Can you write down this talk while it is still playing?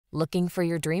Looking for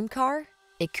your dream car?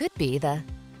 It could be the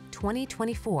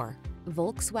 2024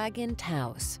 Volkswagen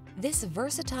Taos. This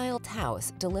versatile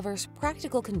Taos delivers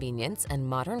practical convenience and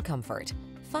modern comfort.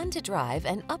 Fun to drive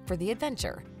and up for the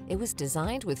adventure. It was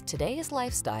designed with today's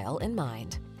lifestyle in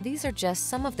mind. These are just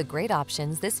some of the great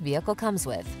options this vehicle comes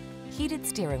with: heated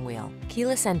steering wheel,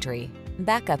 keyless entry,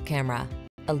 backup camera,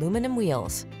 aluminum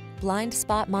wheels, blind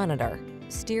spot monitor,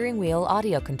 steering wheel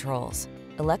audio controls,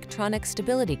 electronic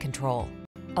stability control,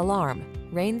 alarm,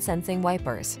 rain sensing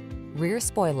wipers, rear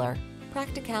spoiler.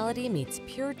 Practicality meets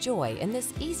pure joy in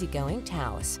this easygoing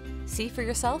Taos. See for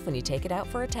yourself when you take it out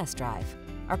for a test drive.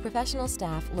 Our professional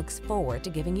staff looks forward to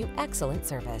giving you excellent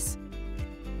service.